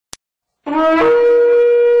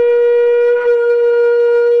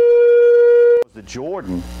The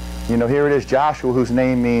Jordan. You know, here it is Joshua, whose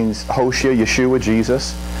name means Hoshea, Yeshua,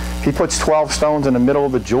 Jesus. He puts 12 stones in the middle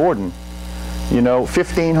of the Jordan. You know,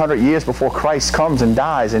 1,500 years before Christ comes and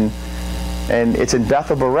dies, and it's in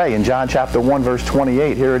Bethel Beret in John chapter 1, verse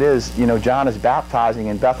 28. Here it is. You know, John is baptizing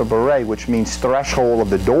in Bethel Beret, which means threshold of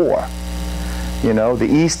the door. You know, the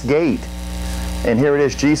east gate. And here it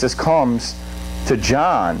is, Jesus comes to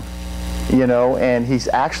John, you know, and he's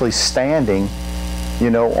actually standing, you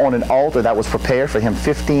know, on an altar that was prepared for him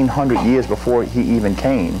 1,500 years before he even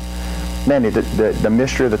came. Man, the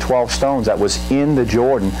mystery of the 12 stones that was in the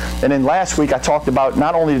Jordan. And then last week I talked about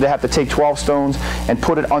not only did they have to take 12 stones and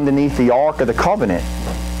put it underneath the Ark of the Covenant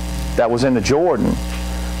that was in the Jordan,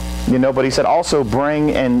 you know, but he said also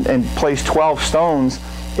bring and place 12 stones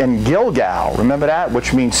in Gilgal. Remember that?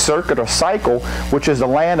 Which means circuit or cycle, which is the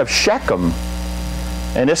land of Shechem.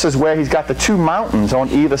 And this is where he's got the two mountains on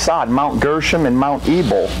either side, Mount Gershom and Mount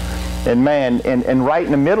Ebal. And man, and right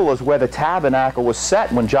in the middle is where the tabernacle was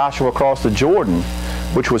set when Joshua crossed the Jordan,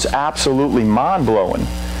 which was absolutely mind-blowing.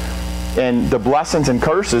 And the blessings and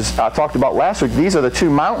curses I talked about last week, these are the two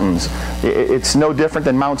mountains. It's no different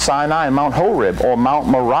than Mount Sinai and Mount Horeb, or Mount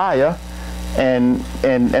Moriah and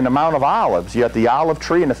the Mount of Olives. You have the olive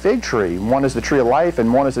tree and the fig tree. One is the tree of life,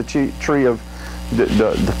 and one is the tree of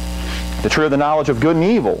the tree of the knowledge of good and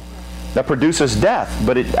evil that produces death.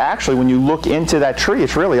 But it actually, when you look into that tree,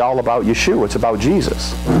 it's really all about Yeshua. It's about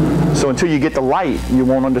Jesus. So until you get the light, you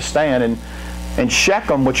won't understand. And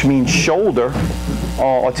Shechem, which means shoulder,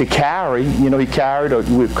 or to carry, you know, he carried, or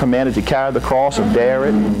we were commanded to carry the cross or bear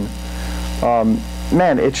it. And,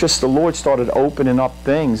 man, it's just the Lord started opening up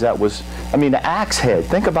things that was, I mean, the axe head.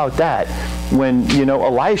 Think about that. When, you know,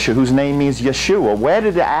 Elisha, whose name means Yeshua, where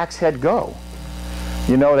did the axe head go?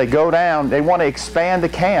 You know, they go down, they want to expand the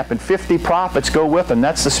camp, and 50 prophets go with them.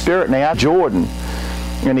 That's the Spirit, and they have Jordan.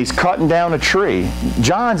 And he's cutting down a tree.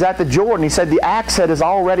 John's at the Jordan. He said the axe head is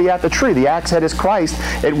already at the tree. The axe head is Christ.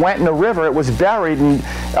 It went in the river. It was buried, and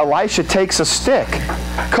Elisha takes a stick,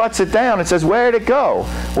 cuts it down, and says, where'd it go?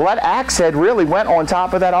 Well, that axe head really went on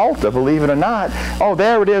top of that altar, believe it or not. Oh,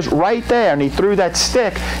 there it is right there. And he threw that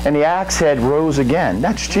stick, and the axe head rose again.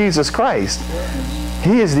 That's Jesus Christ.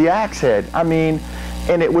 He is the axe head. I mean,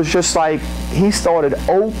 and it was just like he started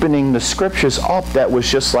opening the scriptures up that was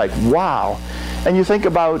just like, wow. And you think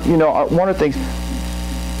about, you know, one of the things,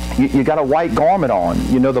 you got a white garment on.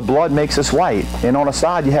 You know, the blood makes us white. And on the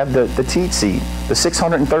side, you have the tzitzit, the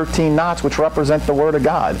 613 knots, which represent the Word of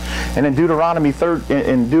God. And in Deuteronomy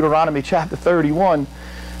chapter 31,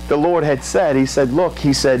 the Lord had said, he said, look,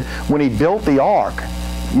 he said, when he built the ark,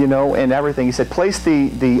 you know, and everything, he said, place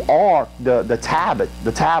the ark, the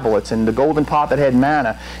tablets, and the golden pot that had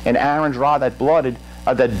manna, and Aaron's rod that budded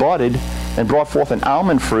and brought forth an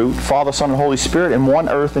almond fruit, Father, Son, and Holy Spirit, in one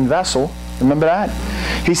earthen vessel. Remember that?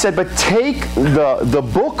 He said, but take the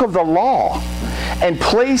book of the law and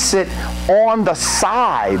place it on the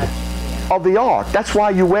side of the ark. That's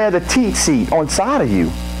why you wear the tzitzit on side of you.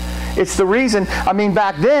 It's the reason, I mean,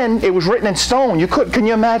 back then, it was written in stone. Can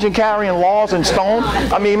you imagine carrying laws in stone?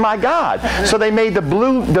 I mean, my God. So they made the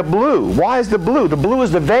blue. Why is the blue? The blue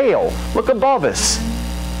is the veil. Look above us.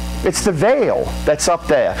 It's the veil that's up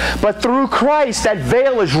there. But through Christ, that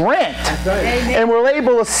veil is rent. And we're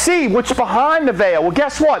able to see what's behind the veil. Well,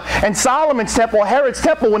 guess what? In Solomon's temple, Herod's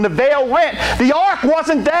temple, when the veil rent, the ark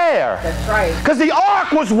wasn't there. That's right. Because the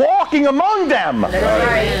ark was walking among them. That's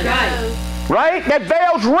right. Right? That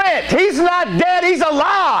veil's rent. He's not dead. He's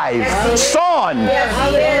alive. Yes, Son.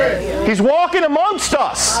 Yes, he's walking amongst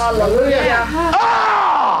us. Hallelujah.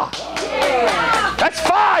 Ah! That's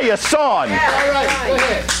fire, Son.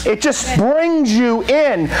 It just brings you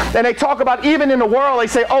in. And they talk about, even in the world, they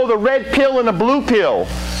say, oh, the red pill and the blue pill.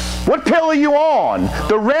 What pill are you on?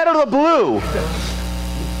 The red or the blue?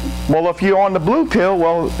 Well, if you're on the blue pill,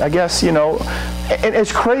 well, I guess, you know, and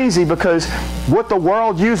it's crazy because what the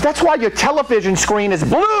world used, that's why your television screen is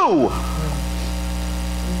blue.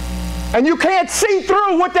 And you can't see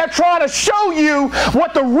through what they're trying to show you,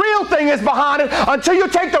 what the real thing is behind it, until you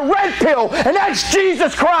take the red pill, and that's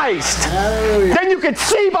Jesus Christ. Hallelujah. Then you can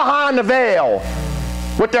see behind the veil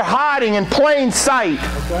what they're hiding in plain sight,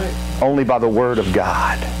 only by the Word of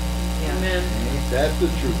God. Amen. That's the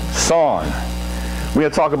truth. Son, we're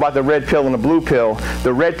going to talk about the red pill and the blue pill.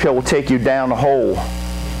 The red pill will take you down the hole.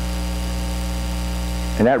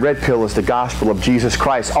 And that red pill is the gospel of Jesus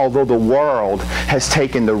Christ, although the world has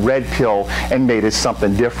taken the red pill and made it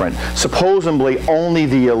something different. Supposedly only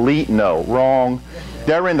the elite know. Wrong.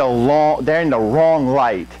 They're in the wrong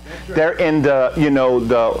light. They're in the,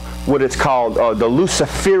 what it's called, the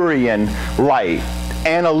Luciferian light.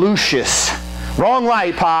 Analucius. Wrong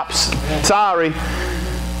light, Pops. Sorry.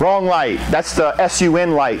 Wrong light. That's the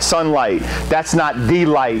S-U-N light, sunlight. That's not the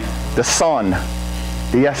light, the sun.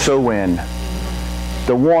 The S-O-N.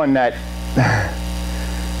 The one that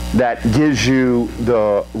gives you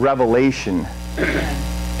the revelation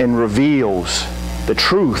and reveals the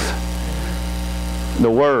truth. The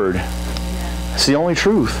Word. It's the only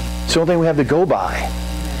truth. It's the only thing we have to go by.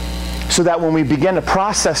 So that when we begin to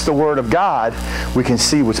process the Word of God, we can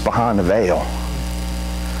see what's behind the veil.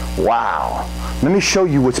 Wow. Let me show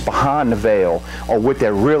you what's behind the veil, or what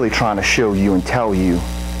they're really trying to show you and tell you.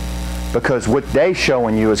 Because what they're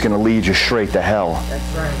showing you is going to lead you straight to hell.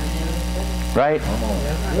 That's right. Right?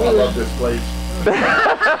 I love this place.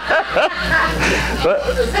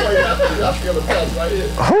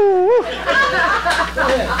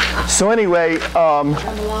 So anyway,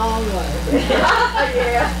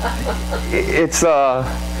 it's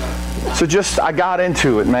so just I got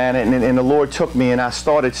into it, man, and the Lord took me, and I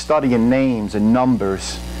started studying names and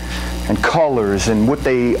numbers and colors and what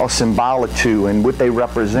they are symbolic to and what they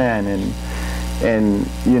represent, and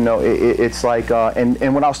it's like and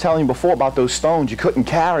when I was telling you before about those stones, you couldn't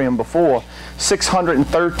carry them before.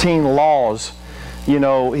 613 laws.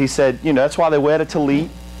 He said, that's why they wear the tallit,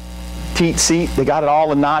 seat. They got it all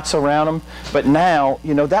the knots around them. But now,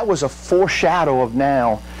 that was a foreshadow of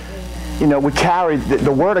now. We carry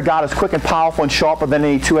the Word of God is quick and powerful and sharper than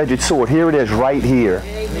any two-edged sword. Here it is, right here.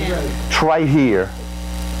 Amen. It's right here.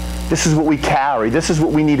 This is what we carry. This is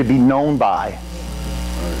what we need to be known by.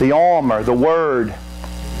 The armor, the Word.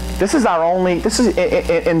 This is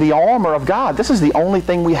in the armor of God. This is the only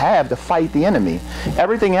thing we have to fight the enemy.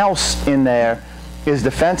 Everything else in there is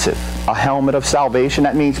defensive. A helmet of salvation.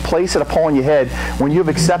 That means place it upon your head. When you've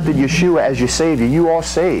accepted Yeshua as your Savior, you are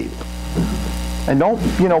saved. And don't,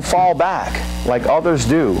 fall back like others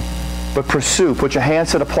do. But pursue. Put your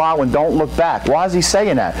hands to the plow and don't look back. Why is he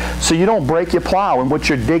saying that? So you don't break your plow and what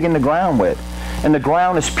you're digging the ground with. And the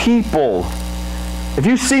ground is people. If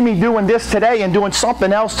you see me doing this today and doing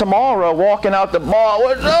something else tomorrow, walking out the bar,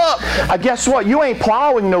 what's up? Guess what? You ain't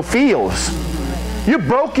plowing no fields. You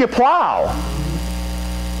broke your plow.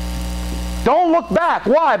 Don't look back.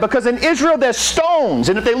 Why? Because in Israel there's stones,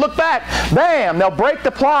 and if they look back, bam, they'll break the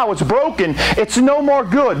plow. It's broken. It's no more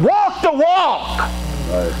good. Walk the walk.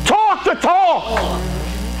 Right. Talk the talk.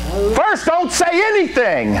 First, don't say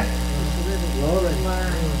anything.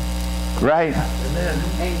 Right?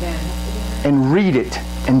 Amen. And read it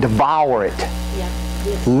and devour it.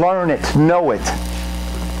 Yes. Learn it, know it.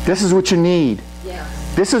 This is what you need.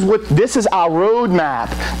 Yes. This is our roadmap.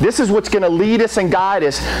 This is what's going to lead us and guide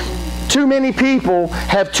us. Too many people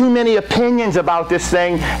have too many opinions about this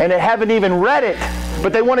thing, and they haven't even read it,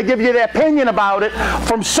 but they want to give you their opinion about it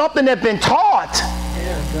from something they've been taught.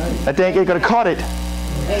 That they ain't going to cut it.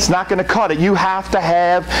 It's not going to cut it. You have to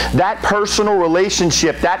have that personal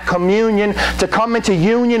relationship, that communion, to come into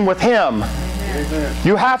union with Him. Amen.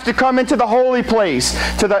 You have to come into the holy place,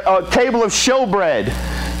 to the table of showbread,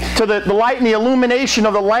 to the light and the illumination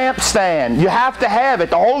of the lampstand. You have to have it.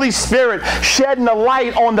 The Holy Spirit shedding the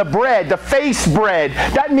light on the bread, the face bread.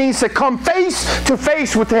 That means to come face to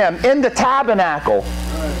face with Him in the tabernacle,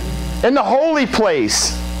 in the holy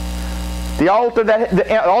place. The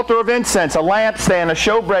altar of incense, a lampstand, a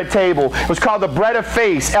showbread table. It was called the bread of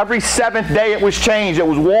face. Every seventh day it was changed. It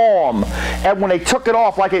was warm. And when they took it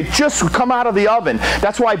off, like it just would come out of the oven.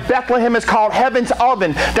 That's why Bethlehem is called heaven's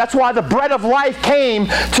oven. That's why the bread of life came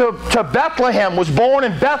to Bethlehem, was born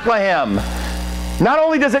in Bethlehem. Not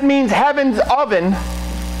only does it mean heaven's oven,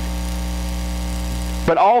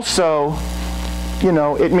 but also,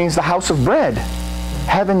 it means the house of bread.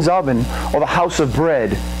 Heaven's oven, or the house of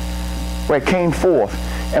bread, where it came forth.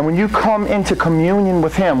 And when you come into communion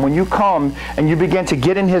with Him, when you come and you begin to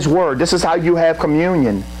get in His Word, this is how you have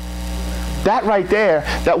communion. That right there,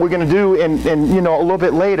 that we're going to do in a little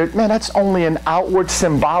bit later, man, that's only an outward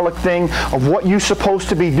symbolic thing of what you're supposed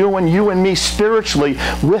to be doing, you and me, spiritually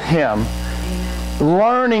with Him.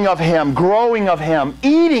 Learning of Him, growing of Him,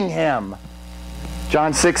 eating Him.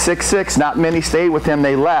 John 6:66, not many stayed with Him,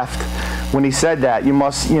 they left. When He said that, you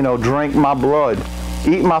must, drink my blood.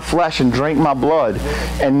 Eat my flesh and drink my blood.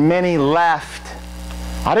 And many left.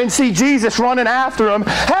 I didn't see Jesus running after them.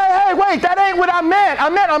 Hey, wait, that ain't what I meant. I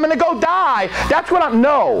meant I'm going to go die. That's what I'm...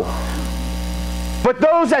 No. But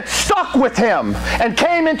those that stuck with Him and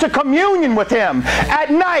came into communion with Him, at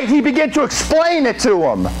night He began to explain it to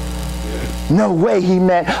them. No way He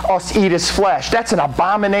meant us eat His flesh. That's an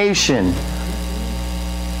abomination.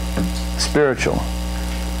 Spiritual.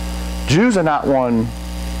 Jews are not one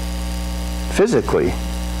physically.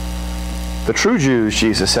 The true Jews,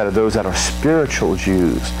 Jesus said, are those that are spiritual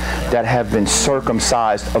Jews, that have been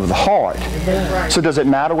circumcised of the heart. So does it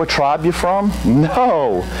matter what tribe you're from?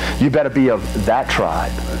 No. You better be of that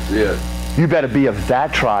tribe. That's it. You better be of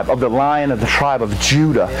that tribe, of the Lion of the tribe of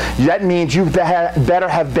Judah. That means you better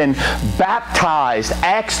have been baptized,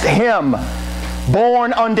 asked him,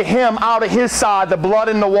 born unto him out of his side, the blood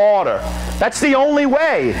and the water. That's the only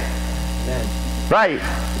way. Right.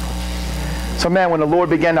 So man, when the Lord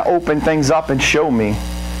began to open things up and show me,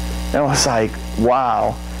 it was like,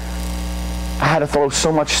 wow. I had to throw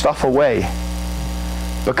so much stuff away.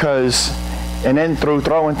 And then through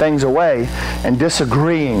throwing things away and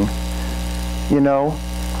disagreeing, you know,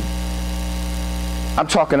 I'm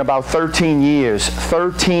talking about 13 years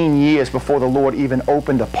before the Lord even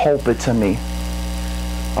opened a pulpit to me.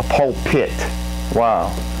 A pulpit.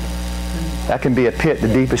 Wow. That can be a pit, the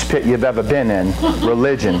deepest pit you've ever been in.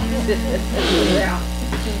 Religion.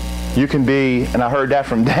 You can be, and I heard that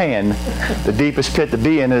from Dan, the deepest pit to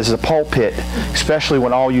be in is a pulpit, especially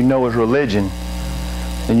when all you know is religion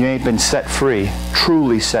and you ain't been set free,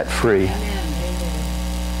 truly set free.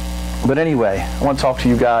 But anyway, I want to talk to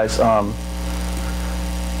you guys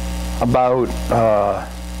about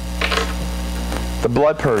the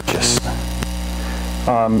blood purchase.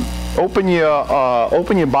 Open your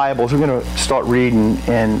Bibles. We're going to start reading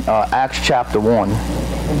in Acts chapter 1.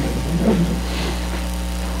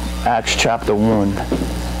 Acts chapter 1.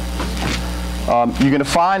 You're going to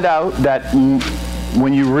find out that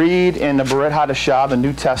when you read in the Brit Hadashah, the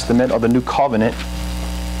New Testament or the New Covenant,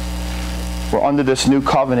 we're under this New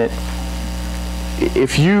Covenant.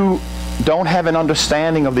 If you don't have an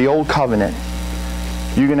understanding of the Old Covenant,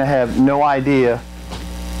 you're going to have no idea,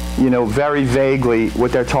 you know, very vaguely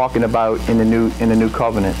what they're talking about in the new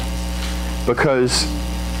covenant, because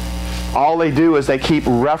all they do is they keep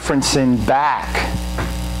referencing back.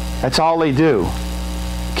 That's all they do.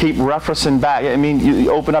 Keep referencing back. I mean,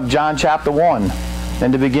 you open up John chapter 1.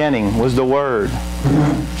 In the beginning was the Word.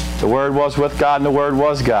 The Word was with God, and the Word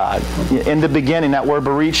was God. In the beginning, that word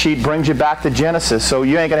Bereshit brings you back to Genesis. So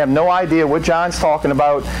you ain't gonna have no idea what John's talking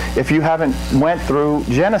about if you haven't went through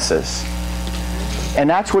Genesis. And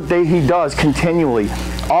that's what he does continually.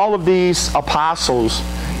 All of these apostles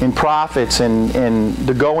and prophets and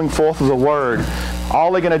the going forth of the Word,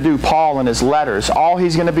 all they're going to do, Paul in his letters, all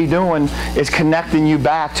he's going to be doing is connecting you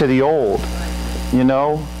back to the old, you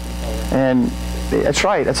know? And that's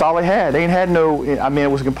right, that's all they had. They ain't had no, I mean,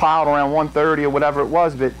 it was compiled around 130 or whatever it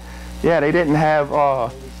was, but yeah, they didn't have,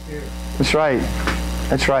 that's right.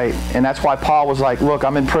 That's right. And that's why Paul was like, look,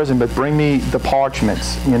 I'm in prison, but bring me the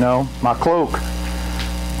parchments, you know, my cloak.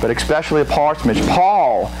 But especially the parchments.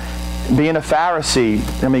 Paul, being a Pharisee,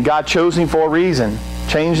 I mean, God chose him for a reason.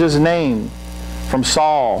 Changed his name from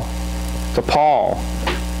Saul to Paul.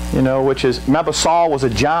 You know, which is, remember Saul was a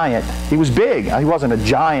giant. He was big. He wasn't a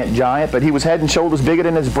giant, but he was head and shoulders bigger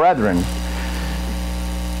than his brethren.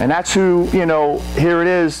 And that's who, you know, here it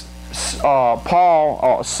is, Saul,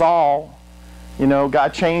 you know,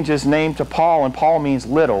 God changed his name to Paul, and Paul means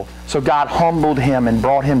little. So God humbled him and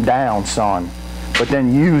brought him down, son, but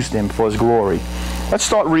then used him for his glory. Let's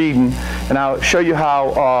start reading, and I'll show you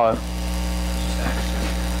how,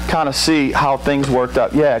 kind of see how things worked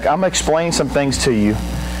out. Yeah, I'm going to explain some things to you.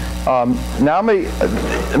 Now let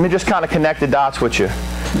me just kind of connect the dots with you.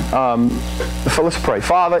 Let's pray.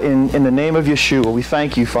 Father, in the name of Yeshua, we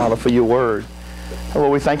thank you, Father, for your word.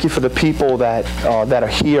 Lord, we thank you for the people that are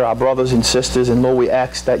here, our brothers and sisters, and Lord, we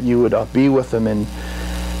ask that you would be with them and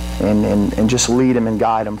just lead them and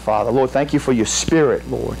guide them, Father. Lord, thank you for your Spirit,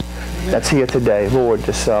 Lord, that's here today. Lord,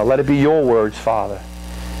 just let it be your words, Father,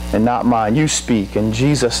 and not mine. You speak in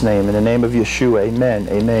Jesus' name, in the name of Yeshua. Amen,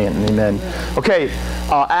 amen, and amen. Okay,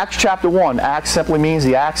 Acts chapter 1. Acts simply means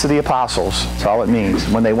the Acts of the Apostles. That's all it means,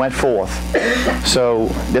 when they went forth. So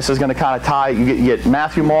this is going to kind of tie, you get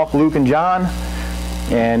Matthew, Mark, Luke, and John.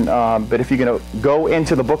 And but if you're going to go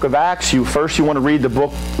into the book of Acts, first you want to read the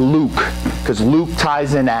book Luke, because Luke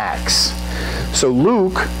ties in Acts. So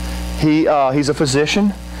Luke, he's a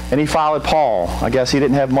physician, and he followed Paul. I guess he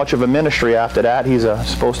didn't have much of a ministry after that. He's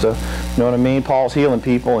supposed to, you know what I mean? Paul's healing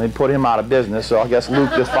people, and he put him out of business, so I guess Luke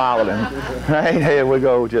just followed him. Right? Here we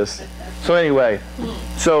go. So anyway,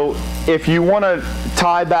 so if you want to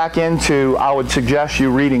tie back into, I would suggest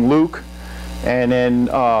you reading Luke, and then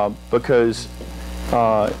because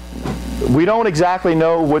we don't exactly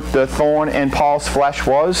know what the thorn in Paul's flesh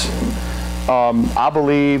was. I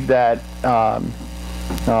believe that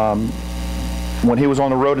when he was on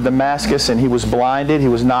the road to Damascus and he was blinded, he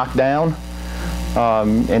was knocked down,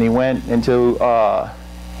 and he went into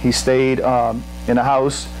He stayed in a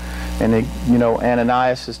house, and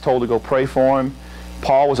Ananias is told to go pray for him.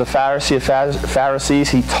 Paul was a Pharisee of Pharisees.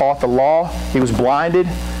 He taught the law. He was blinded.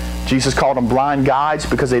 Jesus called them blind guides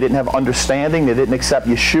because they didn't have understanding. They didn't accept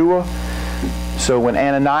Yeshua. So when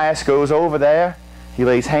Ananias goes over there, he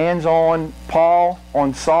lays hands on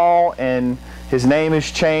Saul, and his name is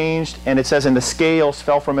changed, and it says, and the scales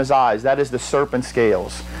fell from his eyes. That is the serpent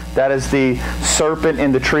scales. That is the serpent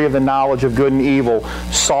in the tree of the knowledge of good and evil.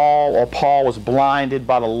 Saul or Paul was blinded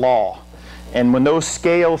by the law. And when those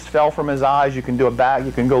scales fell from his eyes, you can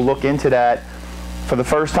go look into that. For the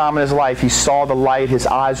first time in his life, he saw the light. His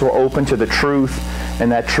eyes were open to the truth,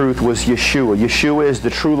 and that truth was Yeshua. Yeshua is the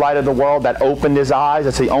true light of the world that opened his eyes.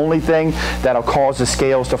 That's the only thing that'll cause the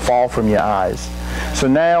scales to fall from your eyes. So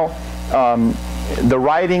now, the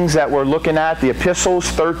writings that we're looking at, the epistles,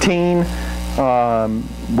 13,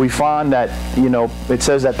 we find that, it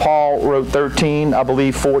says that Paul wrote 13, I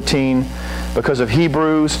believe 14, because of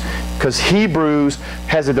Hebrews, because Hebrews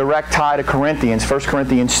has a direct tie to Corinthians. 1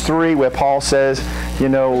 Corinthians 3, where Paul says,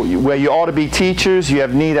 where you ought to be teachers, you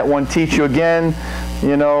have need that one teach you again,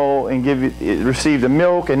 and receive the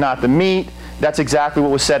milk and not the meat. That's exactly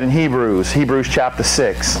what was said in Hebrews chapter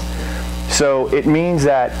 6. So it means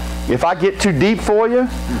that if I get too deep for you,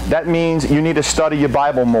 that means you need to study your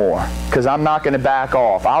Bible more, because I'm not going to back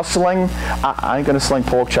off. I ain't going to sling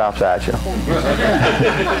pork chops at you.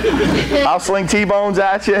 I'll sling T-bones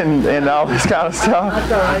at you and all this kind of stuff.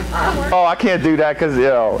 Oh, I can't do that because,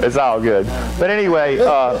 it's all good. But anyway,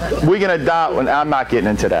 we're going to die. I'm not getting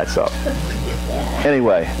into that stuff.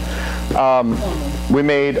 Anyway, we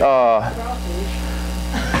made...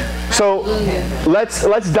 So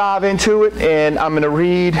let's dive into it, and I'm going to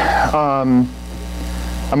read. I'm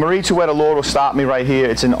going to read to where the Lord will stop me right here. I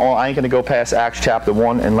ain't going to go past Acts chapter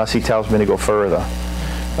 1 unless He tells me to go further.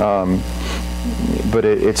 But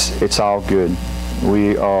it's all good.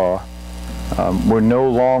 We're no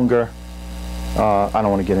longer. I don't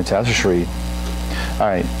want to get into that. Let's just read. All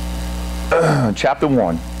right, chapter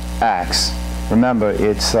 1, Acts. Remember,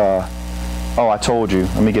 it's. I told you.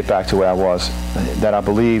 Let me get back to where I was. That I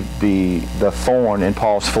believe the thorn in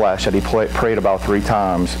Paul's flesh that he prayed about 3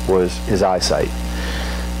 times was his eyesight.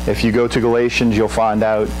 If you go to Galatians, you'll find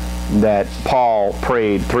out that Paul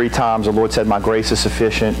prayed 3 times. The Lord said, my grace is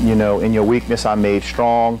sufficient. In your weakness I'm made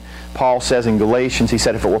strong. Paul says in Galatians, he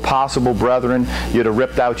said, if it were possible, brethren, you'd have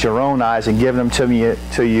ripped out your own eyes and given them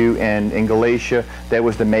to you. And in Galatia, there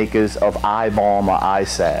was the makers of eye balm or eye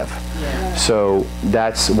salve. Yeah. So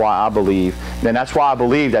that's why I believe. And that's why I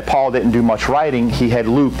believe that Paul didn't do much writing. He had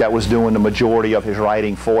Luke that was doing the majority of his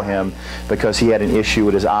writing for him, because he had an issue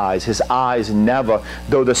with his eyes. His eyes never,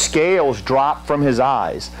 though the scales dropped from his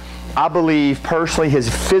eyes, I believe personally his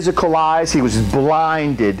physical eyes, he was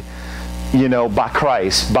blinded, by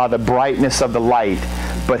Christ, by the brightness of the light.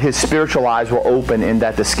 But his spiritual eyes were open in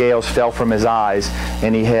that the scales fell from his eyes,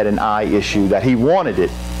 and he had an eye issue that he wanted it.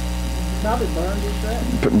 Probably burned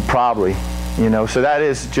his Probably. So that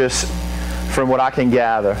is just from what I can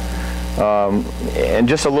gather. And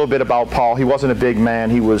just a little bit about Paul. He wasn't a big man.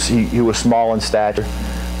 He was small in stature,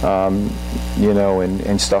 and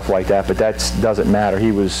stuff like that. But that doesn't matter.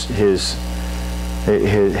 He was his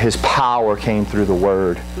power came through the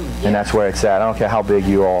Word, and that's where it's at. I don't care how big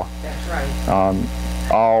you are. That's right.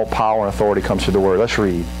 All power and authority comes through the Word. Let's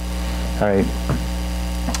read. All right.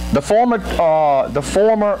 The former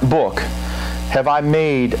book have I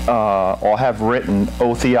made or have written,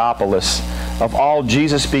 O Theophilus, of all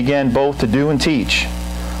Jesus began both to do and teach,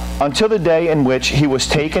 until the day in which he was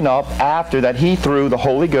taken up, after that he through the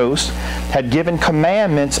Holy Ghost had given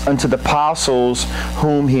commandments unto the apostles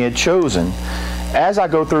whom he had chosen. As I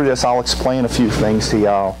go through this, I'll explain a few things to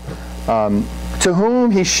y'all. To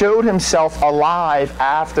whom he showed himself alive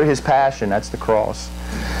after his passion, that's the cross,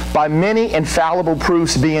 by many infallible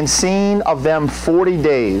proofs, being seen of them 40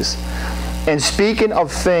 days, and speaking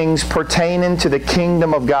of things pertaining to the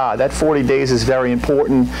kingdom of God. That 40 days is very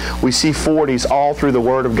important. We see 40s all through the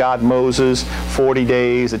Word of God. Moses, 40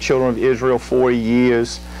 days. The children of Israel, 40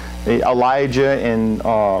 years. Elijah and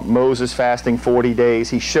Moses fasting 40 days.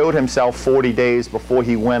 He showed himself 40 days before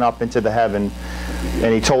he went up into the heaven,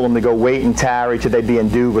 and he told them to go wait and tarry till they be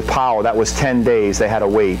endued with power. That was 10 days they had to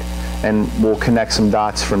wait, and we'll connect some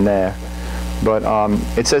dots from there. But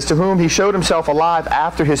it says, to whom he showed himself alive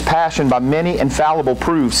after his passion by many infallible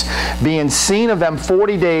proofs, being seen of them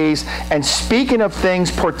 40 days, and speaking of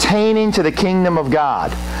things pertaining to the kingdom of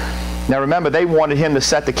God. Now remember, they wanted him to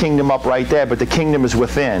set the kingdom up right there, but the kingdom is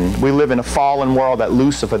within. We live in a fallen world that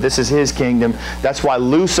Lucifer, this is his kingdom. That's why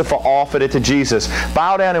Lucifer offered it to Jesus.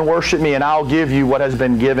 Bow down and worship me, and I'll give you what has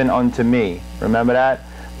been given unto me. Remember that?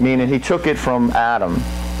 meaning he took it from Adam.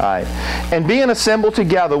 All right. And being assembled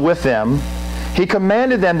together with them, he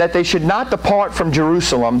commanded them that they should not depart from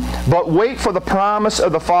Jerusalem, but wait for the promise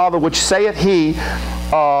of the Father, which saith he,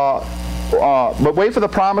 but wait for the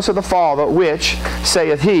promise of the Father, which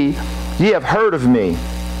saith he, ye have heard of me.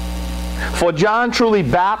 For John truly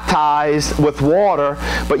baptized with water,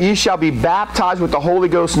 but ye shall be baptized with the Holy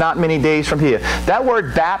Ghost not many days from here. That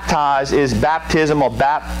word baptize is baptism or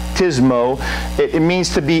baptismo. It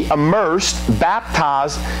means to be immersed,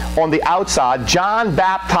 baptized on the outside. John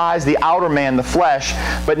baptized the outer man, the flesh,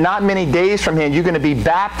 but not many days from here you're going to be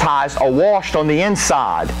baptized or washed on the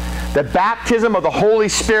inside. The baptism of the Holy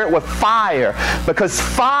Spirit with fire, because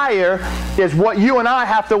fire is what you and I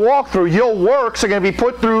have to walk through. Your works are going to be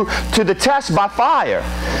put through to the test by fire.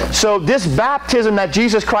 So this baptism that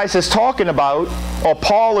Jesus Christ is talking about, or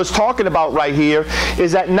Paul is talking about right here,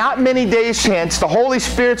 is that not many days hence the Holy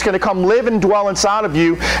Spirit's going to come live and dwell inside of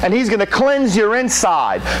you, and he's going to cleanse your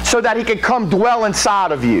inside so that he can come dwell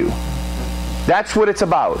inside of you. That's what it's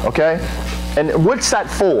about, okay? And what's that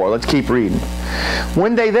for? Let's keep reading.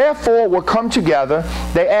 When they therefore were come together,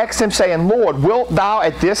 they asked him, saying, Lord, wilt thou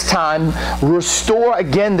at this time restore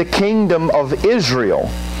again the kingdom of Israel?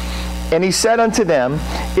 And he said unto them,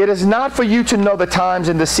 it is not for you to know the times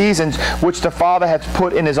and the seasons which the Father hath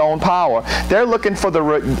put in his own power. They're looking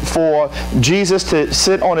for Jesus to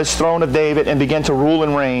sit on his throne of David and begin to rule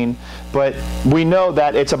and reign. But we know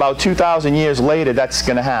that it's about 2,000 years later that's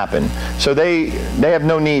going to happen. So they have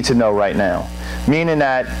no need to know right now. Meaning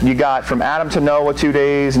that you got from Adam to Noah 2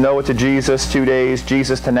 days, Noah to Jesus 2 days,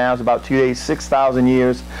 Jesus to now is about 2 days, 6,000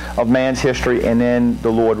 years of man's history, and then the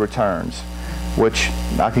Lord returns, which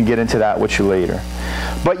I can get into that with you later.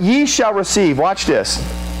 But ye shall receive, watch this.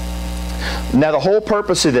 Now the whole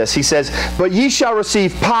purpose of this, he says, but ye shall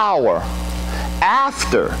receive power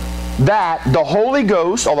after that the Holy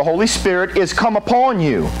Ghost, or the Holy Spirit, is come upon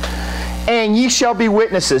you, and ye shall be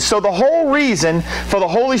witnesses. So the whole reason for the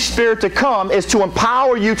Holy Spirit to come is to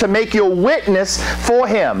empower you to make your witness for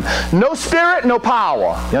him. No spirit, no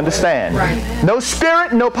power. You understand? Right. No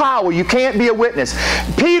spirit, no power. You can't be a witness.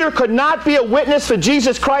 Peter could not be a witness for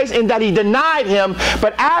Jesus Christ in that he denied him,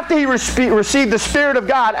 but after he received the Spirit of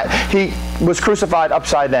God, he was crucified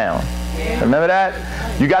upside down. Remember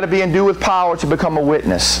that? You got to be endued with power to become a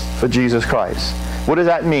witness for Jesus Christ. What does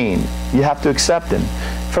that mean? You have to accept him.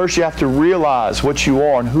 First, you have to realize what you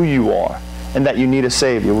are and who you are, and that you need a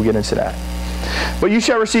Savior. We'll get into that. But you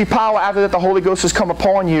shall receive power after that the Holy Ghost has come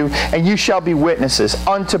upon you, and you shall be witnesses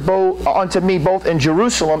unto me both in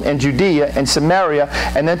Jerusalem and Judea and Samaria,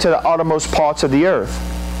 and then to the uttermost parts of the earth.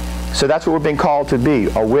 So that's what we're being called to be,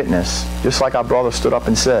 a witness, just like our brother stood up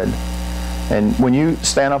and said. And when you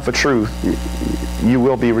stand up for truth, you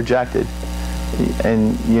will be rejected.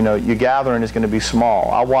 And, you know, your gathering is going to be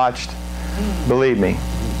small. I watched, believe me,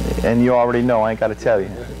 and you already know, I ain't got to tell you.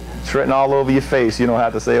 It's written all over your face. You don't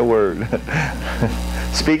have to say a word.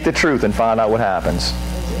 Speak the truth and find out what happens.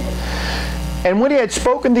 And when he had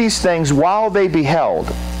spoken these things while they beheld,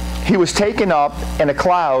 he was taken up in a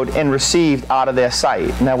cloud and received out of their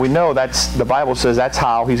sight. Now we know the Bible says that's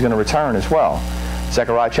how he's going to return as well.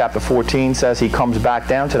 Zechariah chapter 14 says he comes back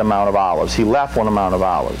down to the Mount of Olives. He left on the Mount of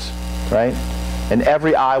Olives, right? And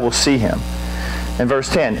every eye will see him. In verse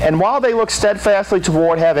 10, and while they looked steadfastly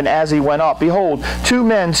toward heaven as he went up, behold, 2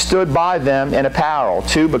 men stood by them in apparel.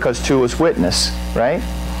 2 because 2 is witness, right?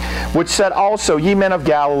 Which said also, ye men of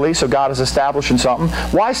Galilee, so God is establishing something,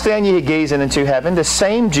 why stand ye gazing into heaven? The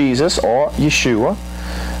same Jesus, or Yeshua,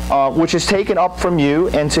 which is taken up from you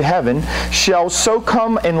into heaven, shall so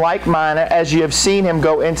come in like manner as ye have seen him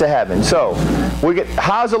go into heaven. So,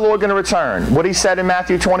 how's the Lord going to return? What he said in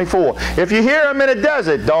Matthew 24. If you hear him in a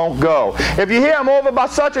desert, don't go. If you hear him over by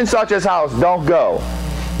such and such's house, don't go.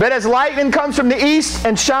 But as lightning comes from the east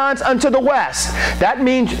and shines unto the west, that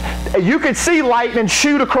means you could see lightning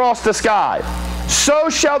shoot across the sky. So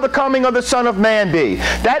shall the coming of the Son of Man be.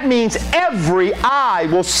 That means every eye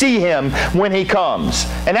will see him when he comes.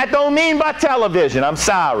 And that don't mean by television. I'm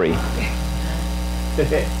sorry.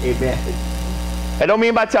 Amen. That don't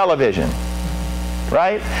mean by television.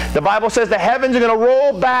 Right? The Bible says the heavens are going to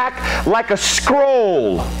roll back like a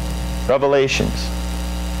scroll. Revelations.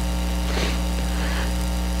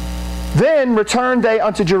 Then returned they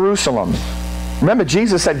unto Jerusalem. Remember,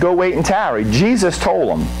 Jesus said, go wait and tarry. Jesus told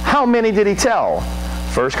them. How many did he tell?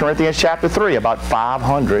 1 Corinthians chapter 3, about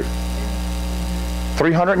 500.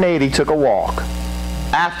 380 took a walk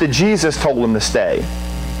after Jesus told them to stay.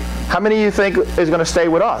 How many of you think is going to stay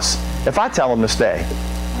with us if I tell them to stay?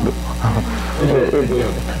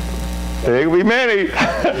 There will be many.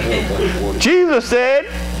 Jesus said,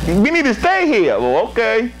 we need to stay here. Well,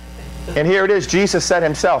 okay. And here it is. Jesus said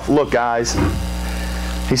himself, look, guys.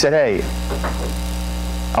 He said, hey,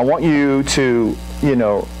 I want you to,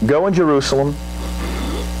 go in Jerusalem.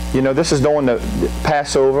 This is during the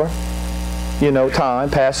Passover, time,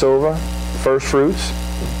 Passover, first fruits.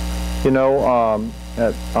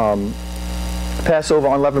 Passover,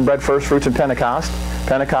 unleavened bread, first fruits, and Pentecost.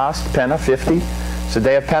 Pentecost, Penna, 50. It's the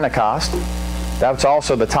day of Pentecost. That's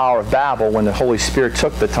also the Tower of Babel when the Holy Spirit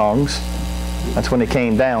took the tongues. That's when they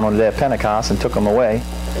came down on the day of Pentecost and took them away.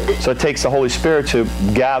 So it takes the Holy Spirit to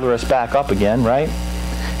gather us back up again, right?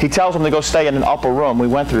 He tells them to go stay in an upper room. We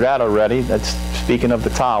went through that already. That's speaking of the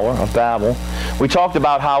Tower of Babel. We talked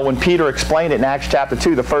about how when Peter explained it in Acts chapter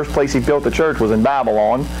 2, the first place he built the church was in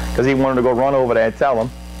Babylon because he wanted to go run over there and tell them.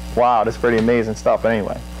 Wow, that's pretty amazing stuff.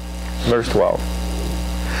 Anyway, verse 12.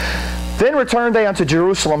 Then returned they unto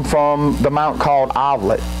Jerusalem from the mount called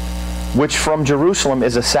Olivet, which from Jerusalem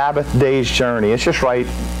is a Sabbath day's journey. It's just right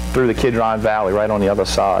through the Kidron Valley, right on the other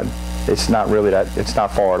side. It's not really it's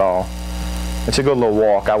not far at all. It's a good little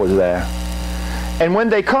walk. I was there. And when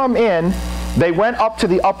they come in, they went up to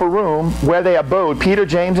the upper room where they abode, Peter,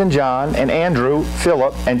 James, and John, and Andrew,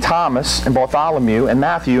 Philip, and Thomas, and Bartholomew, and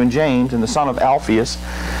Matthew, and James, and the son of Alphaeus,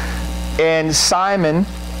 and Simon,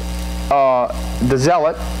 the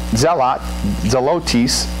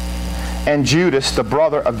Zelotes, and Judas, the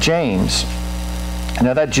brother of James.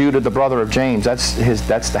 Now that Judah, the brother of James, that's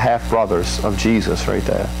the half-brothers of Jesus right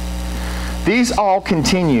there. These all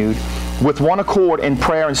continued with one accord in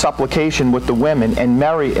prayer and supplication with the women, and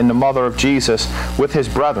Mary and the mother of Jesus with his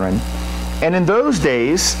brethren. And in those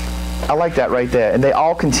days, I like that right there, and they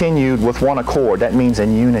all continued with one accord. That means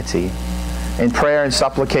in unity, in prayer and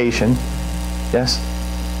supplication. Yes?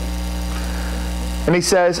 And he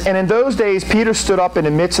says, and in those days Peter stood up in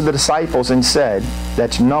the midst of the disciples and said,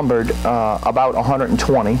 that's numbered about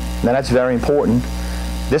 120. Now that's very important.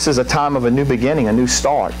 This is a time of a new beginning, a new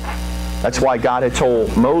start. That's why God had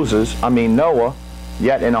told Noah,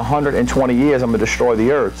 yet in 120 years I'm going to destroy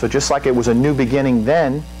the earth. So just like it was a new beginning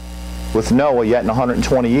then with Noah, yet in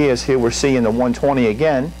 120 years, here we're seeing the 120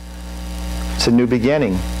 again. It's a new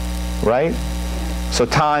beginning, right? So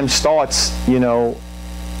time starts,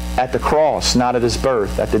 at the cross, not at his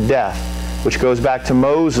birth, at the death, which goes back to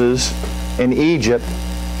Moses in Egypt.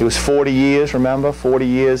 It was 40 years, remember? 40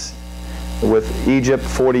 years with Egypt,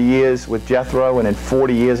 40 years with Jethro, and then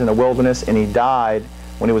 40 years in the wilderness, and he died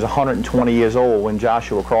when he was 120 years old when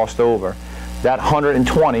Joshua crossed over. That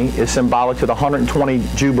 120 is symbolic to the 120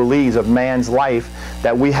 jubilees of man's life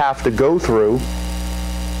that we have to go through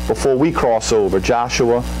before we cross over.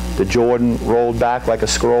 Joshua, the Jordan rolled back like a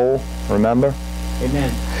scroll, remember?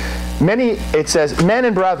 Amen. It says, men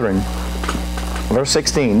and brethren, verse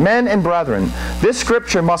 16, men and brethren, this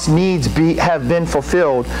scripture must needs have been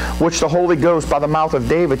fulfilled, which the Holy Ghost by the mouth of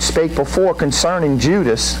David spake before concerning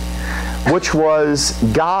Judas, which was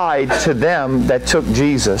guide to them that took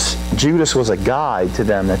Jesus. Judas was a guide to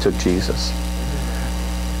them that took Jesus.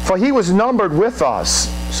 For he was numbered with us.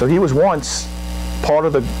 So he was once part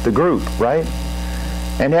of the group, right?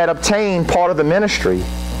 And had obtained part of the ministry.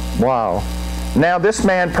 Wow. Now this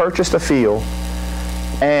man purchased a field,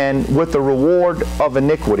 and with the reward of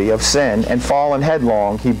iniquity, of sin, and fallen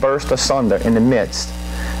headlong, he burst asunder in the midst,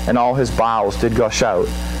 and all his bowels did gush out.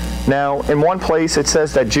 Now, in one place it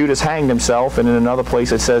says that Judas hanged himself, and in another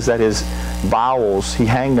place it says that he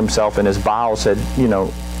hanged himself, and his bowels had,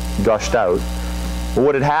 gushed out. But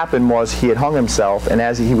what had happened was he had hung himself, and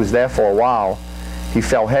as he was there for a while, he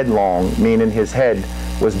fell headlong, meaning his head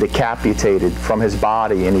was decapitated from his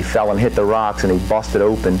body, and he fell and hit the rocks, and he busted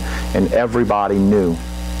open, and everybody knew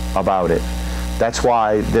about it. That's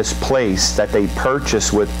why this place that they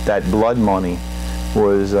purchased with that blood money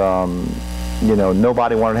was,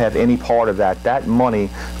 nobody wanted to have any part of that. That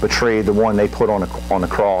money betrayed the one they put on the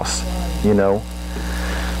cross,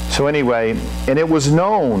 So anyway, and it was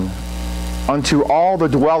known unto all the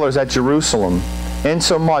dwellers at Jerusalem,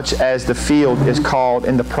 insomuch as the field is called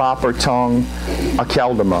in the proper tongue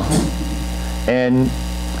Akeldama. And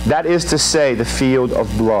that is to say, the field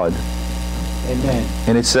of blood. Amen.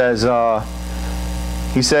 And it says,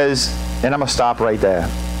 he says, and I'm going to stop right there.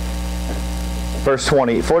 Verse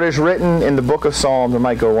 20, for it is written in the book of Psalms, I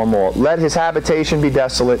might go one more, let his habitation be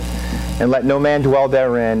desolate, and let no man dwell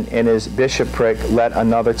therein, and his bishopric let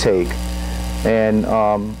another take. And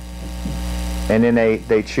then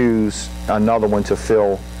they choose another one to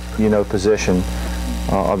fill, position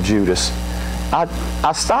of Judas.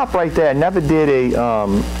 I stopped right there. I never did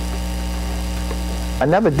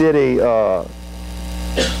a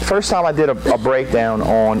first time I did a breakdown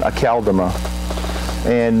on Akeldama,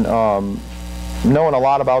 and knowing a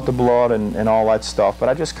lot about the blood and all that stuff, but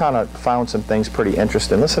I just kind of found some things pretty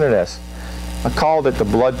interesting. Listen to this. I called it the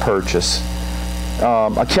blood purchase.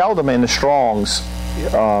 Akeldama in the Strong's,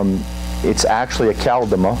 it's actually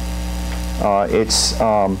Akeldama. It's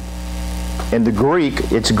in the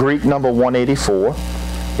Greek, it's Greek number 184.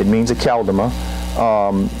 It means Akeldama.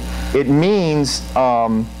 It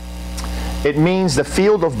means the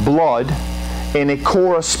field of blood, and it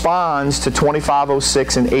corresponds to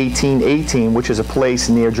 2506 and 1818, which is a place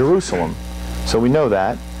near Jerusalem. So we know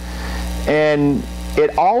that. And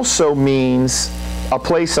it also means a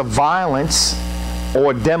place of violence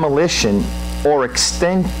or demolition or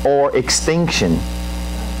extinction.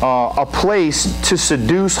 A place to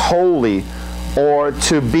seduce wholly, or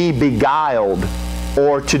to be beguiled,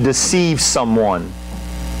 or to deceive someone.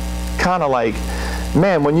 Kind of like,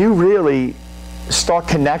 man, when you really start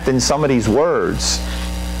connecting some of these words,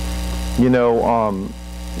 you know,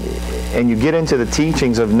 and you get into the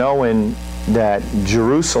teachings of knowing that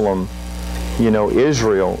Jerusalem, you know,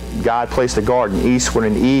 Israel, God placed a garden eastward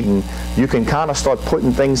in Eden, you can kind of start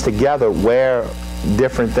putting things together where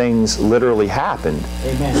different things literally happened.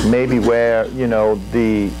 Amen. Maybe where, you know,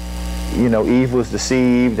 Eve was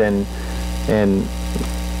deceived, and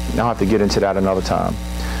I'll have to get into that another time.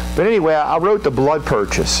 But anyway, I wrote the blood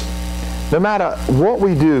purchase. No matter what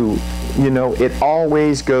we do, you know, it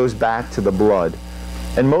always goes back to the blood.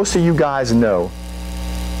 And most of you guys know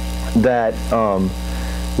that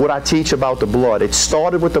what I teach about the blood, it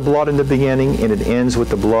started with the blood in the beginning and it ends with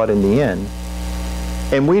the blood in the end.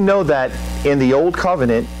 And we know that in the Old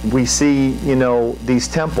Covenant, we see, you know, these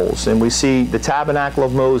temples, and we see the Tabernacle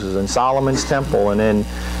of Moses and Solomon's temple, and then,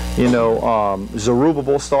 you know,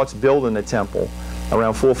 Zerubbabel starts building the temple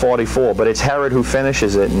around 444, but it's Herod who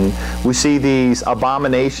finishes it, and we see these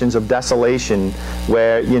abominations of desolation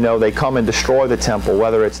where, you know, they come and destroy the temple,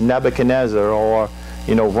 whether it's Nebuchadnezzar or,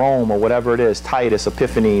 you know, Rome or whatever it is, Titus,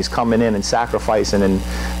 Epiphanes coming in and sacrificing, and,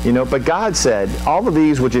 you know, but God said all of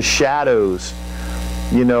these were just shadows,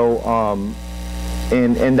 you know,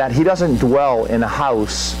 and that He doesn't dwell in a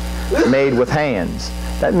house made with hands.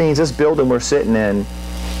 That means this building we're sitting in,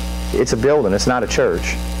 it's a building, it's not a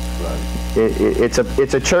church.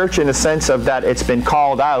 It's a church in the sense of that it's been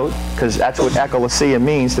called out, because that's what ecclesia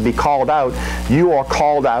means, to be called out. You are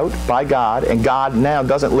called out by God, and God now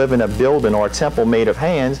doesn't live in a building or a temple made of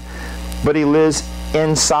hands, but He lives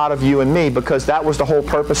inside of you and me, because that was the whole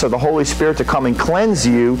purpose of the Holy Spirit, to come and cleanse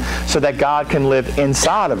you so that God can live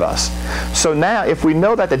inside of us. So now, if we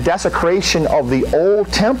know that the desecration of the old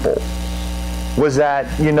temple was that,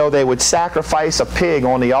 you know, they would sacrifice a pig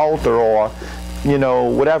on the altar, or, you know,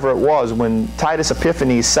 whatever it was, when Titus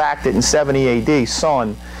Epiphanes sacked it in 70 AD,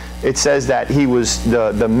 it says that he was,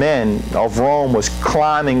 the men of Rome was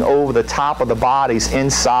climbing over the top of the bodies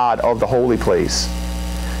inside of the holy place.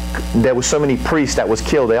 There were so many priests that was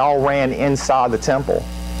killed. They all ran inside the temple,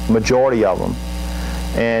 majority of them.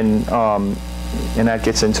 And that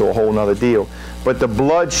gets into a whole nother deal. But the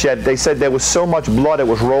bloodshed, they said there was so much blood it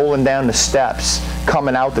was rolling down the steps,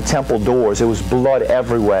 coming out the temple doors. There was blood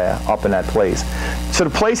everywhere up in that place. So the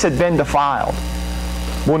place had been defiled.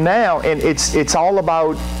 Well now, and it's all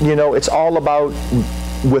about, you know, it's all about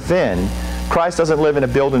within. Christ doesn't live in a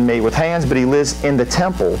building made with hands, but He lives in the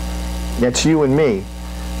temple. That's you and me.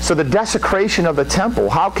 So the desecration of the temple,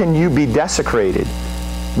 how can you be desecrated?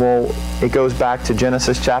 Well, it goes back to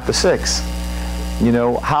Genesis chapter 6. You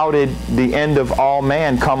know, how did the end of all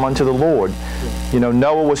man come unto the Lord? You know,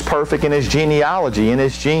 Noah was perfect in his genealogy, in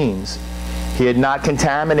his genes. He had not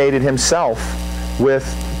contaminated himself with,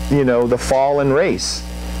 you know, the fallen race.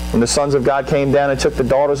 When the sons of God came down and took the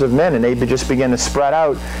daughters of men, and they just began to spread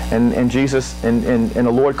out, and Jesus and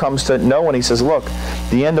the Lord comes to Noah and He says, look,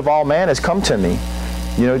 the end of all man has come to me.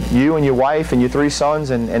 You know, you and your wife and your 3 sons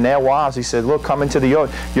and their wives. He said, look, come into the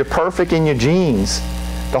earth. You're perfect in your genes.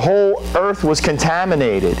 The whole earth was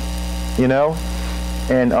contaminated, you know.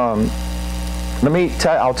 And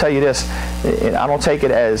I'll tell you this. I don't take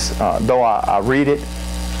it as though I read it.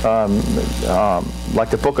 Like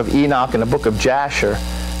the book of Enoch and the book of Jasher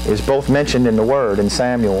is both mentioned in the Word in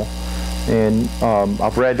Samuel. And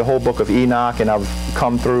I've read the whole book of Enoch, and I've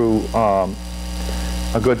come through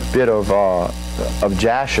a good bit of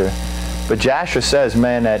Jasher. But Jasher says,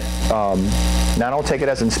 man, that now I don't take it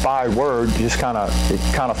as inspired word, just kind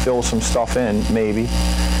of fills some stuff in, maybe.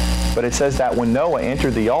 But it says that when Noah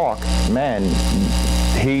entered the ark, man,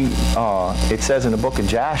 it says in the book of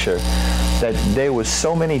Jasher that there was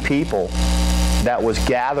so many people that was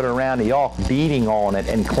gathered around the ark, beating on it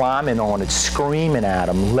and climbing on it, screaming at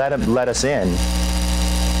him, let us in.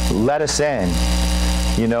 let us in,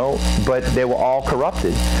 but they were all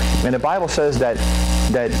corrupted. And the Bible says that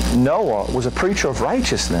Noah was a preacher of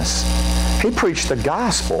righteousness. He preached the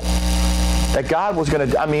gospel. That God was going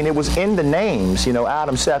to, it was in the names,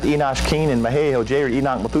 Adam, Seth, Enosh, Kenan, Maheo, Jared,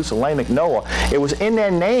 Enoch, Methuselah, Lamech, Noah. It was in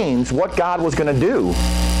their names what God was going to do,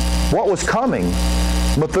 what was coming.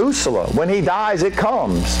 Methuselah, when he dies, it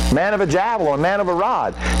comes. Man of a javelin, man of a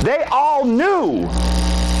rod. They all knew.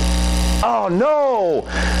 Oh, no.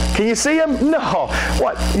 Can you see him? No.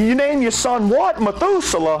 What? You name your son what?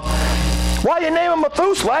 Methuselah. Why you name him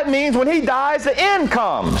Methuselah? That means when he dies, the end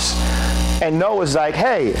comes. And Noah's like,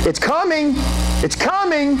 hey, it's coming. It's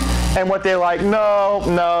coming. And what they're like, no,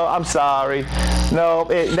 I'm sorry. No,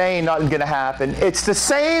 there ain't nothing going to happen. It's the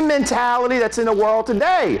same mentality that's in the world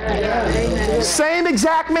today. Same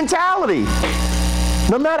exact mentality.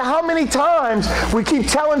 No matter how many times we keep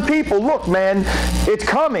telling people, look, man, it's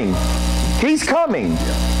coming. He's coming.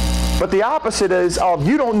 But the opposite is,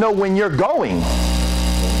 you don't know when you're going.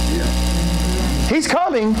 He's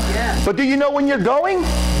coming, but do you know when you're going?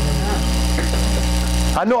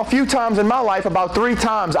 I know a few times in my life, about 3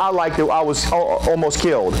 times, I was almost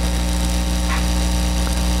killed.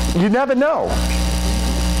 You never know.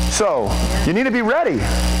 So, you need to be ready.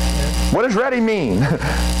 What does ready mean?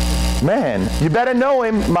 Man, you better know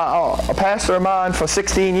him. A pastor of mine for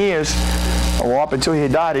 16 years, up until he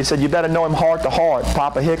died, he said, you better know him heart to heart.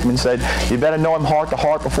 Papa Hickman said, you better know him heart to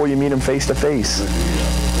heart before you meet him face to face.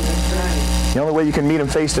 The only way you can meet him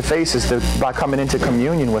face to face is by coming into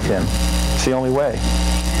communion with him. It's the only way.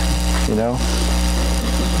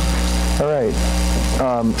 All right.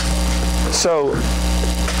 So,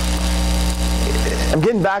 I'm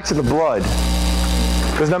getting back to the blood.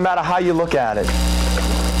 Because no matter how you look at it,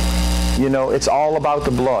 it's all about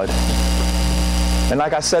the blood. And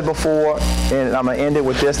like I said before, and I'm going to end it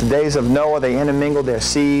with this, the days of Noah, they intermingled their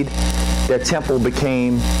seed. Their temple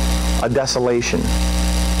became a desolation.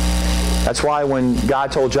 That's why when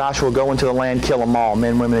God told Joshua, go into the land, kill them all,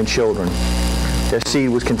 men, women, and children, their seed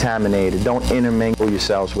was contaminated. Don't intermingle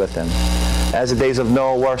yourselves with them. As the days of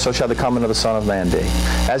Noah were, so shall the coming of the Son of Man be.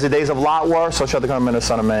 As the days of Lot were, so shall the coming of the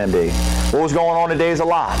Son of Man be. What was going on in the days of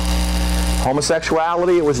Lot?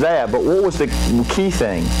 Homosexuality, it was there. But what was the key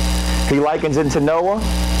thing? He likens it to Noah,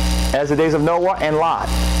 as the days of Noah and Lot.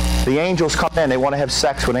 The angels come in. They want to have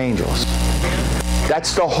sex with angels.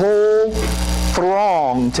 That's the whole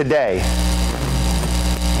throng today.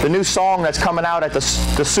 The new song that's coming out at the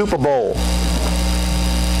Super Bowl.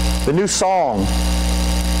 The new song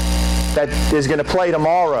that is going to play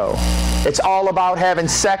tomorrow. It's all about having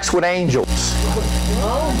sex with angels.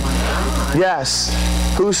 Oh my God. Yes.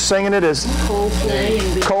 Who's singing it is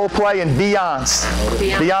Coldplay and Beyonce.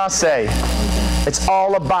 It's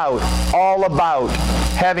all about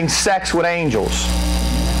having sex with angels.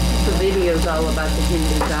 The video's all about the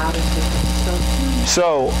Hindu goddesses.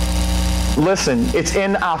 So, listen, it's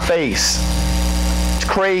in our face. It's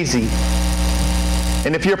crazy.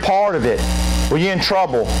 And if you're part of it, well, you're in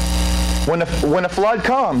trouble. When the flood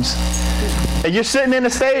comes, and you're sitting in the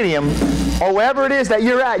stadium, or wherever it is that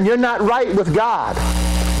you're at, and you're not right with God,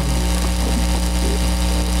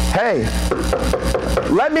 hey,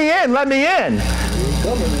 let me in.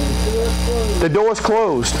 The door's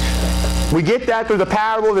closed. We get that through the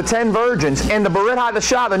parable of the 10 virgins and the Berit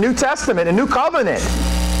HaDashah, the New Testament, the New Covenant.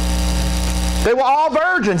 They were all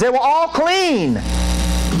virgins. They were all clean.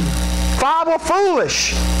 5 were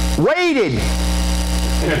foolish, waited.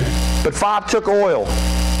 But 5 took oil.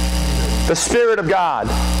 The Spirit of God.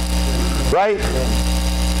 Right?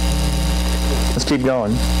 Let's keep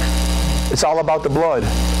going. It's all about the blood.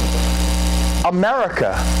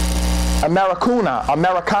 America. Americana.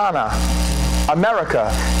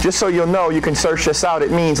 America. Just so you'll know, you can search this out.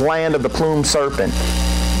 It means land of the plumed serpent.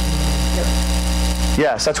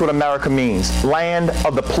 Yes, that's what America means. Land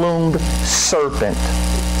of the plumed serpent.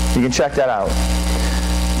 You can check that out.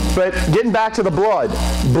 But getting back to the blood.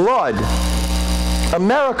 Blood.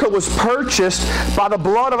 America was purchased by the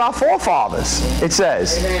blood of our forefathers, it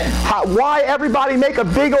says. Why everybody make a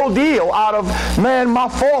big old deal out of, man, my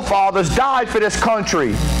forefathers died for this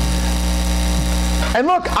country. And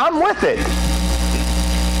look, I'm with it.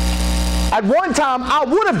 At one time, I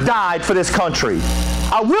would have died for this country.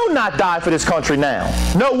 I will not die for this country now.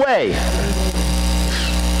 No way.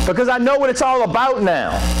 Because I know what it's all about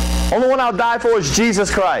now. Only one I'll die for is Jesus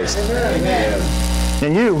Christ. Amen.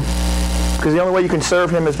 And you, because the only way you can serve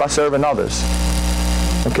him is by serving others.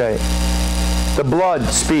 Okay. The blood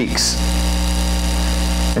speaks.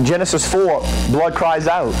 In Genesis 4, blood cries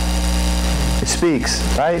out. It speaks,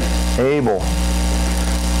 right? Abel.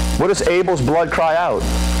 What does Abel's blood cry out?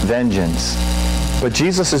 Vengeance. But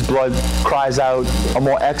Jesus' blood cries out a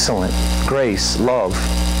more excellent grace, love.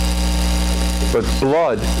 But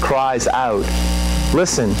blood cries out.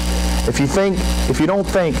 Listen, if you don't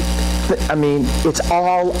think, it's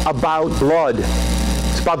all about blood.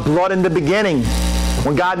 It's about blood in the beginning,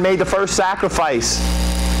 when God made the first sacrifice.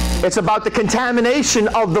 It's about the contamination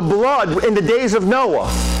of the blood in the days of Noah.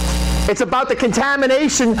 It's about the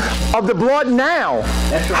contamination of the blood now.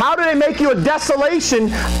 That's right. How do they make you a desolation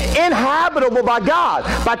inhabitable by God?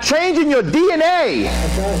 By changing your DNA.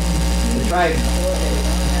 That's right.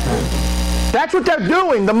 That's right. That's what they're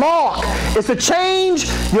doing. The mark is to change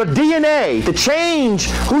your DNA, to change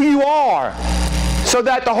who you are, so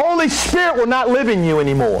that the Holy Spirit will not live in you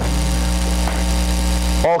anymore,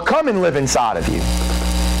 or come and live inside of you.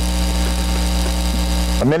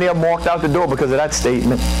 And many of them walked out the door because of that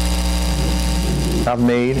statement I've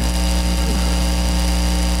made.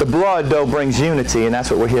 The blood, though, brings unity, and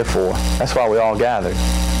that's what we're here for. That's why we all gathered.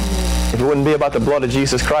 If it wouldn't be about the blood of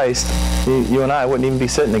Jesus Christ, you and I wouldn't even be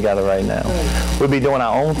sitting together right now. We'd be doing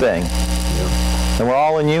our own thing. And we're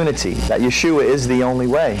all in unity, that Yeshua is the only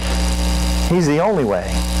way. He's the only way.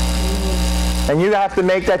 And you have to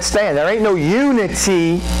make that stand. There ain't no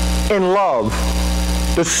unity in love.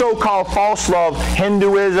 The so-called false love,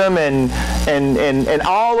 Hinduism and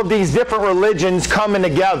all of these different religions coming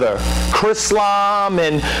together, Chrislam,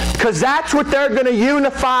 and because that's what they're going to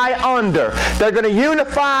unify under. They're going to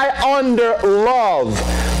unify under love,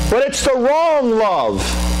 but it's the wrong love.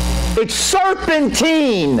 It's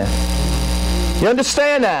serpentine. You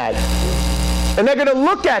understand that? And they're going to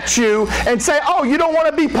look at you and say, oh, you don't want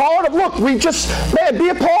to be part of, look, be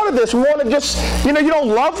a part of this. We want to just, you don't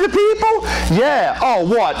love the people? Yeah. Oh,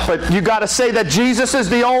 what? But you got to say that Jesus is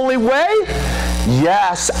the only way?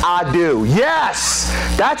 Yes, I do. Yes.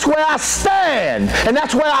 That's where I stand. And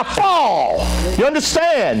that's where I fall. You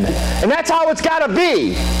understand? And that's how it's got to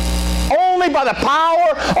be. Only by the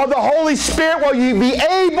power of the Holy Spirit will you be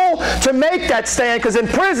able to make that stand. Because in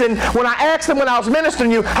prison, when I asked them when I was ministering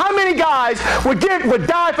to you, how many guys would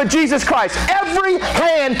die for Jesus Christ? Every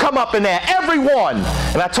hand come up in there. Every one.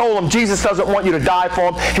 And I told them, Jesus doesn't want you to die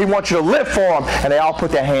for him. He wants you to live for him. And they all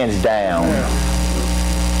put their hands down.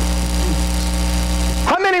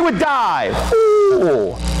 How many would die?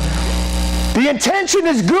 Ooh. The intention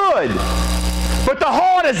is good, but the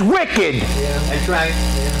heart is wicked. Yeah, that's right.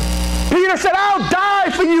 Yeah. Peter said, I'll die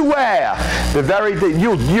for you where? The very day,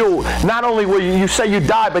 you not only will you say you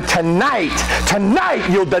die, but tonight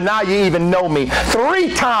you'll deny you even know me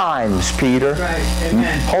 3 times, Peter. Right.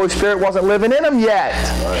 Amen. Holy Spirit wasn't living in him yet.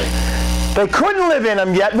 Right. They couldn't live in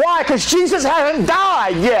him yet. Why? Because Jesus hadn't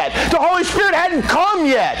died yet. The Holy Spirit hadn't come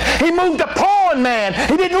yet. He moved upon man.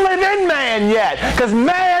 He didn't live in man yet, because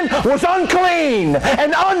man was unclean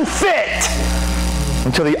and unfit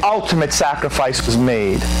until the ultimate sacrifice was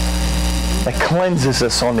made that cleanses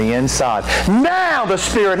us on the inside. Now the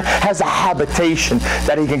Spirit has a habitation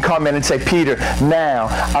that he can come in and say, Peter, now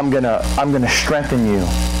I'm gonna strengthen you.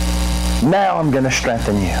 Now I'm gonna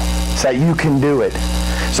strengthen you so that you can do it.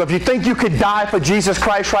 So if you think you could die for Jesus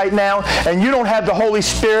Christ right now and you don't have the Holy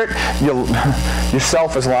Spirit,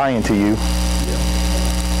 yourself is lying to you.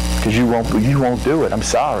 Because you won't do it. I'm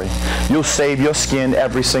sorry. You'll save your skin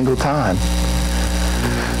every single time.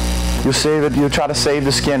 You'll try to save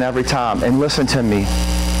the skin every time. And listen to me,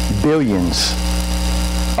 billions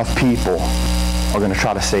of people are going to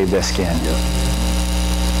try to save their skin.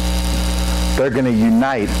 They're going to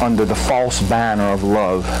unite under the false banner of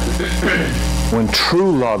love, when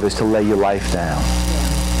true love is to lay your life down.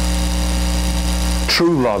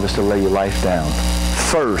 True love is to lay your life down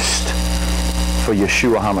first for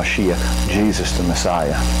Yeshua HaMashiach, Jesus the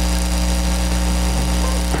Messiah.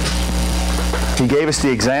 He gave us the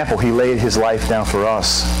example. He laid his life down for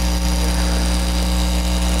us.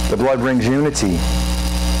 The blood brings unity.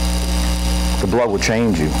 The blood will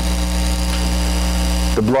change you.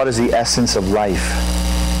 The blood is the essence of life.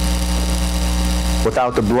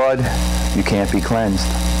 Without the blood, you can't be cleansed.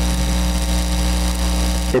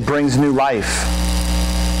 It brings new life.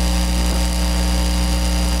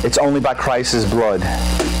 It's only by Christ's blood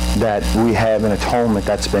that we have an atonement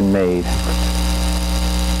that's been made.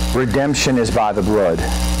 Redemption is by the blood.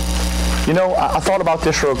 You know, I thought about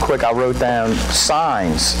this real quick. I wrote down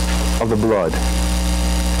signs of the blood.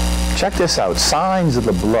 Check this out. Signs of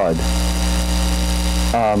the blood.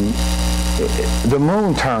 The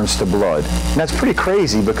moon turns to blood. And that's pretty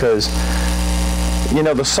crazy because, you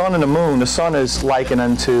know, the sun and the moon, the sun is likened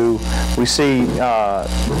unto, we see,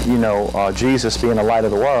 Jesus being the light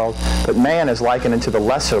of the world, but man is likened unto the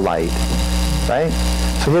lesser light, right?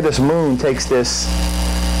 So here this moon takes this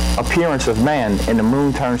appearance of man, and the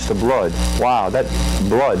moon turns to blood. Wow, that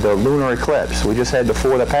blood, the lunar eclipse we just had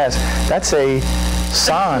before that passed, that's a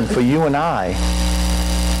sign for you and I.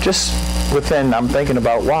 Just within, I'm thinking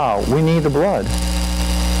about, wow, we need the blood.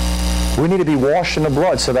 We need to be washed in the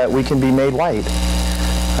blood so that we can be made white.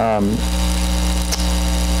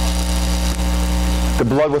 The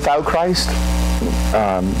blood without Christ,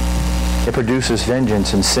 it produces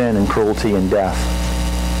vengeance and sin and cruelty and death.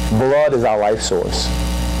 Blood is our life source.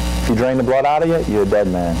 If you drain the blood out of you, you're a dead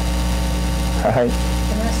man. All right?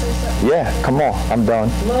 Can I say something? Yeah, come on. I'm done.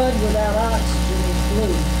 Blood without oxygen is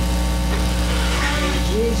blue. When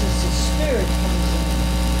Jesus' spirit comes in,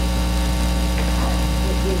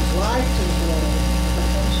 it gives life to the blood. It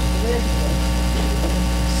becomes red blood.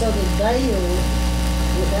 So the veil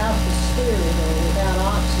without the spirit or without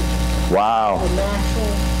oxygen, Wow. the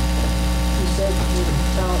natural, you said you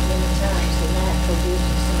taught many times, the natural gives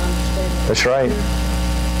us an understanding. That's right.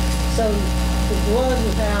 So the blood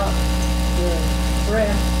without the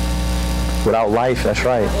breath, Without life, that's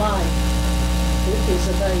right. without life, it is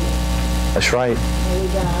a veil. That's right. And we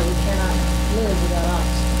cannot live without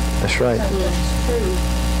oxygen. That's right. So that's true.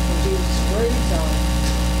 When Jesus breathes on it,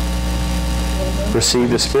 Receive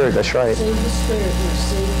the Spirit, that's right. receive the Spirit,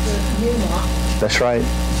 receive the pneuma, That's right.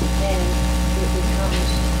 and it becomes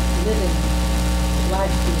living,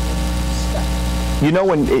 life-giving stuff. You know,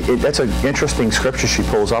 when that's an interesting scripture she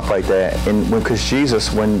pulls up right there, and because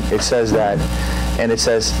Jesus, when it says that, and it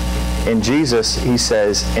says, in Jesus, he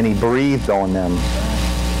says, and he breathed on them,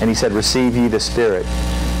 and he said, receive ye the Spirit.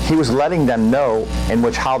 He was letting them know in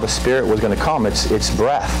which how the Spirit was going to come. It's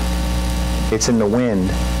breath. It's in the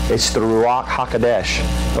wind. It's the Ruach HaKodesh,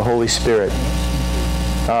 the Holy Spirit.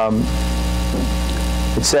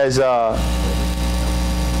 It says,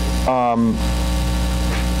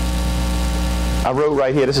 I wrote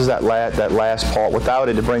right here, this is that last part. Without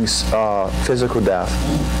it, it brings physical death.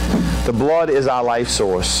 The blood is our life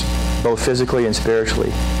source, both physically and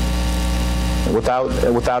spiritually.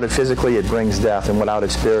 Without it physically, it brings death, and without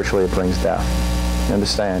it spiritually, it brings death. You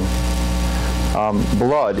understand?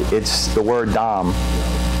 Blood, it's the word dam.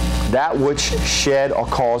 That which shed or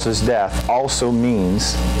causes death also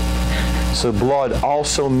means, so blood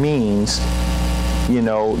also means, you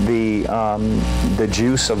know, the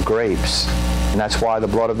juice of grapes. And that's why the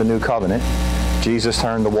blood of the new covenant. Jesus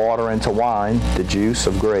turned the water into wine, the juice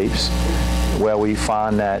of grapes, where we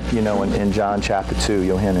find that, you know, in John chapter 2,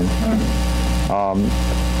 Yohanan.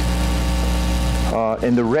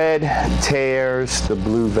 And the red tears the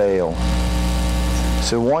blue veil.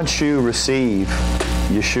 So once you receive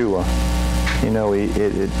Yeshua, you know,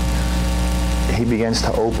 he begins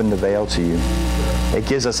to open the veil to you. It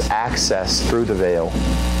gives us access through the veil.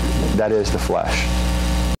 That is the flesh.